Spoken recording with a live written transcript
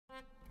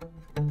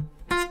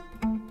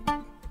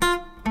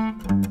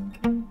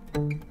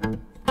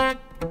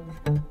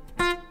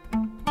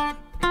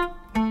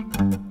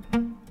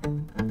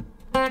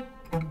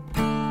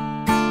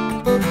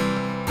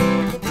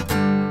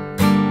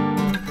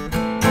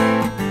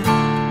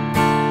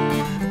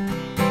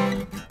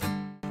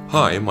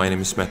Hi, my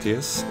name is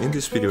Matthias. In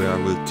this video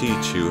I will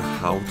teach you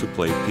how to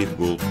play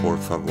Pitbull Por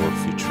Favor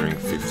featuring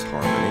Fifth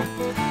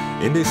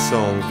Harmony. In this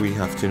song we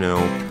have to know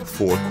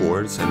 4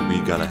 chords and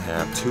we're gonna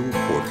have 2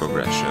 chord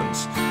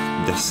progressions.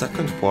 The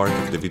second part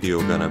of the video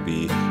gonna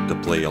be the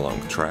play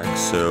along track,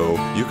 so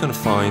you can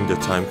find the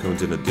time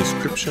codes in the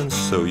description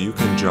so you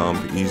can jump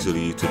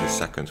easily to the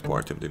second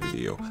part of the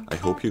video. I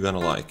hope you're gonna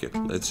like it.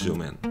 Let's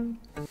zoom in.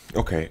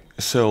 Okay,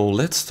 so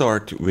let's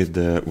start with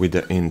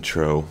the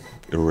intro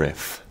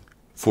riff.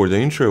 For the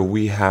intro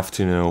we have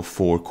to know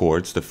 4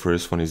 chords. The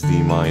first one is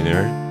D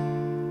minor.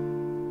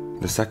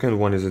 The second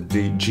one is a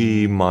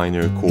G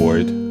minor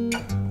chord.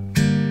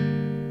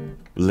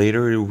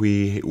 Later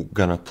we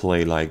gonna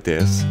play like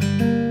this.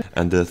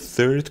 And the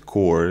third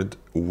chord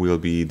will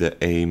be the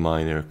A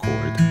minor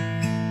chord.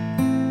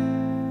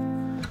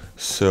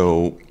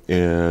 So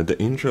the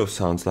intro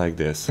sounds like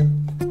this.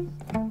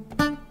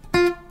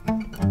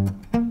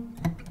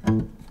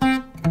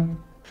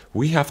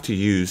 We have to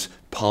use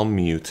palm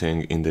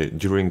muting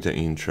during the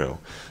intro.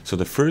 So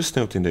the first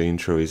note in the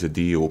intro is a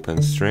D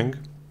open string.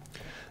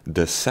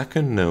 The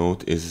second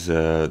note is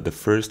the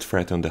first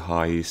fret on the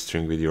high E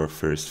string with your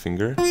first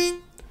finger.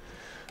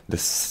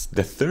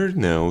 The third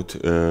note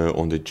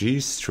on the G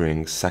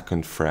string,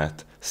 second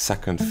fret,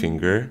 second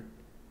finger.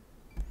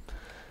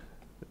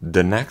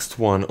 The next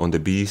one on the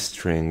B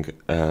string,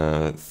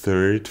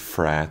 third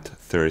fret,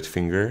 third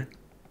finger.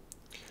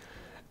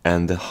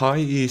 And the high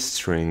E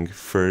string,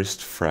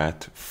 first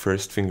fret,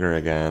 first finger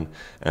again,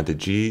 and the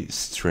G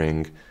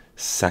string,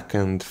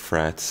 second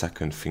fret,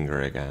 second finger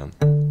again.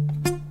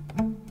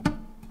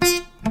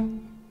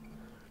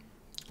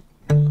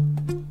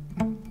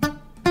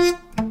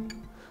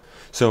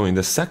 So in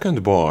the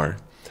second bar,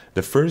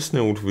 the first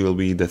note will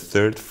be the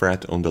third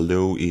fret on the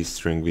low E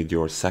string with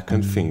your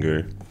second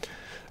finger.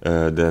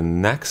 The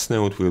next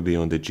note will be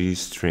on the G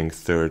string,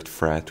 third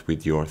fret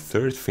with your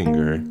third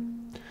finger.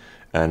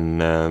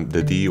 And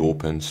the D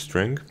open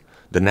string.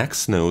 The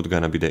next note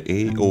gonna be the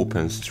A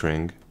open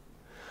string.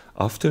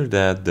 After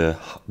that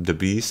the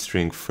B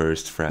string,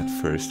 first fret,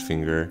 first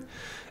finger,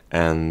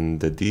 and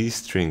the D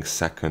string,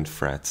 second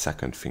fret,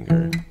 second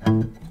finger.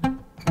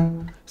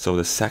 So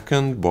the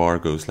second bar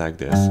goes like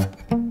this.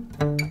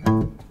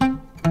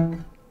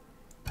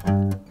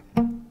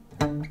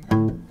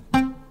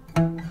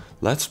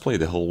 Let's play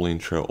the whole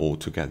intro all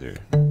together.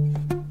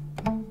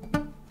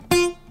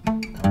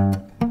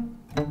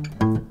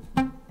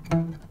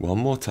 One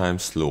more time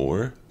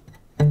slower.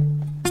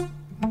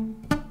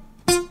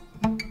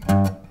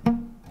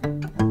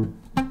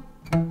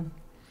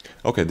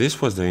 Okay, this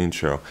was the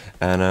intro,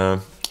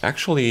 and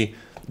actually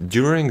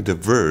during the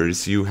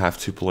verse you have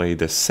to play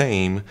the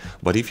same,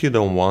 but if you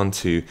don't want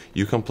to,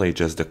 you can play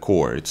just the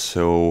chords.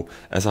 So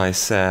as I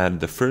said,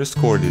 the first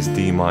chord is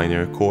D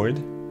minor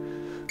chord,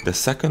 the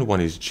second one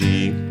is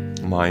G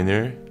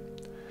minor,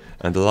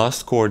 and the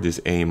last chord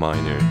is A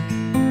minor.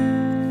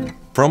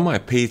 From my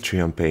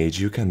Patreon page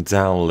you can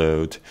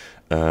download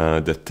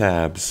the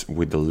tabs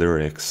with the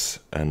lyrics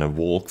and a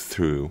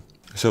walkthrough.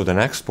 So the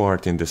next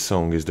part in the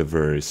song is the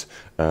verse.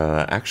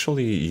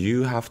 Actually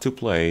you have to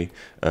play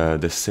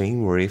the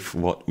same riff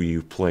what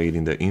you played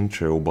in the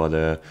intro,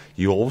 but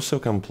you also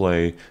can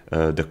play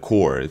the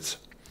chords.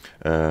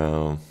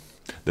 The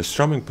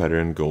strumming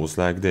pattern goes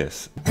like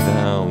this: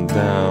 down,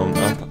 down,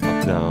 up, up,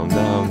 down,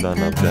 down, down,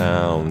 up,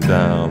 down,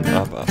 down,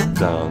 up, up,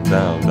 down,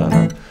 down, down,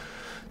 up.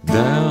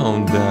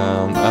 Down,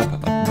 down, up,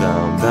 up,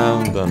 down,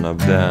 down, down, up,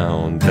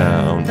 down,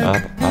 down,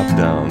 up, up,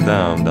 down,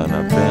 down, down,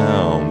 up,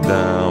 down,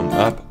 down,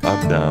 up,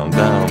 up, down,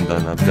 down,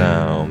 down, up,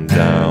 down,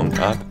 down,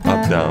 up,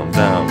 up, down,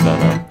 down,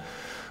 down, up.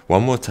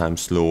 One more time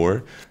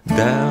slower.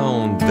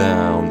 Down,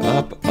 down,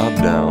 up, up,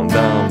 down,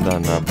 down,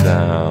 down, up,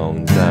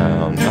 down,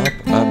 down, up,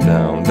 up,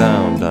 down,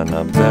 down, down,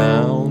 up,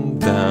 down,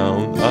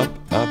 down,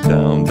 up, up,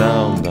 down,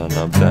 down, down,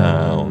 up,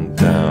 down,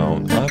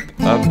 down, up,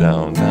 up,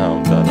 down,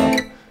 down, down,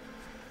 up.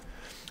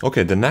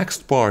 Okay, the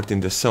next part in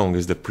the song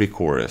is the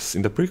pre-chorus.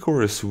 In the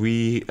pre-chorus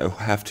we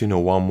have to know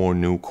one more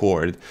new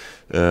chord,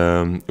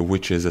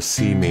 which is a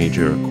C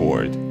major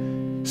chord.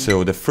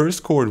 So the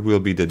first chord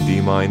will be the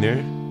D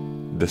minor,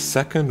 the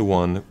second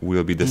one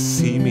will be the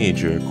C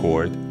major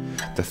chord,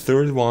 the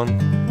third one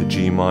the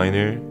G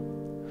minor,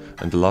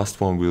 and the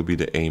last one will be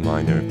the A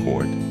minor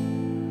chord.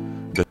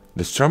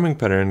 The strumming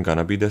pattern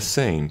gonna be the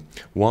same.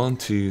 1,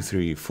 2,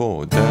 3,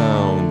 4.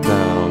 Down,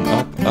 down,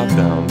 up, up,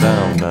 down,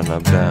 down, down,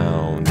 up,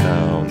 down,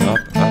 down, up,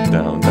 up,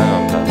 down,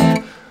 down, down,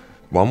 up.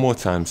 One more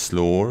time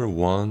slower.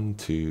 1,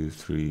 2,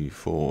 3,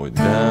 4.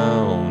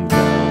 Down,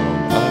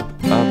 down, up,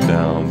 up,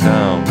 down,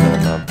 down,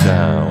 down, up,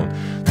 down,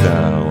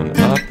 down,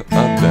 up,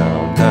 up,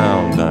 down,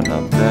 down, down,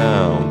 up,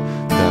 down,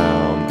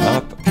 down,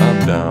 up,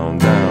 up, down,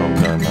 down,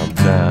 down, up,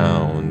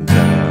 down,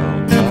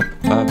 down, up,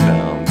 up,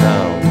 down,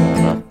 down,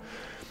 down, up.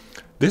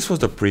 This was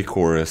the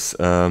pre-chorus.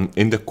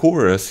 In the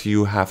chorus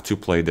you have to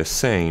play the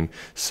same.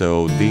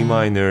 So D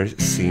minor,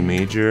 C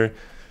major,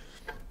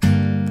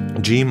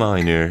 G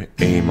minor,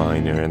 A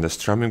minor, and the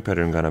strumming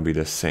pattern gonna be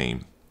the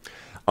same.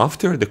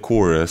 After the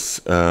chorus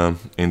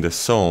in the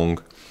song,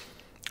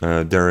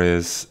 there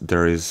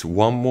is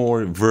one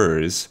more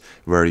verse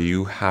where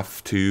you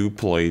have to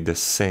play the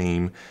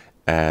same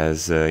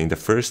as in the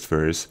first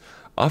verse.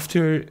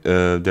 After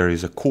there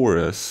is a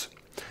chorus,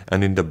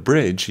 and in the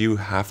bridge you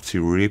have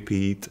to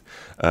repeat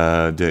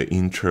the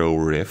intro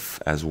riff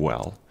as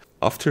well.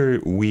 After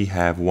we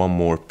have one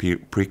more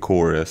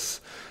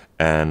pre-chorus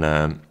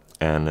and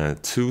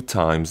 2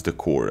 times the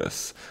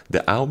chorus,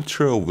 the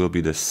outro will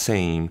be the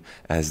same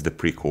as the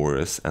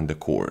pre-chorus and the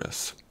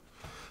chorus.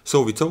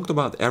 So we talked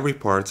about every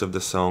part of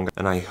the song,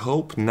 and I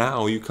hope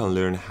now you can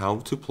learn how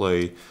to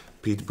play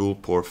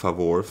Pitbull Por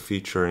Favor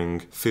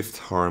featuring Fifth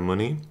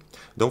Harmony.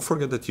 Don't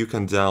forget that you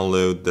can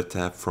download the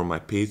tab from my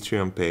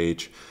Patreon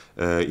page.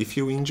 If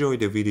you enjoyed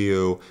the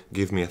video,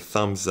 give me a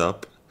thumbs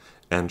up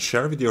and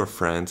share with your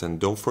friends, and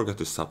don't forget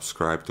to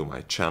subscribe to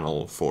my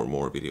channel for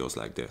more videos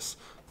like this.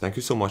 Thank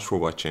you so much for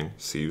watching.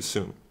 See you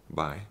soon.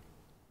 Bye.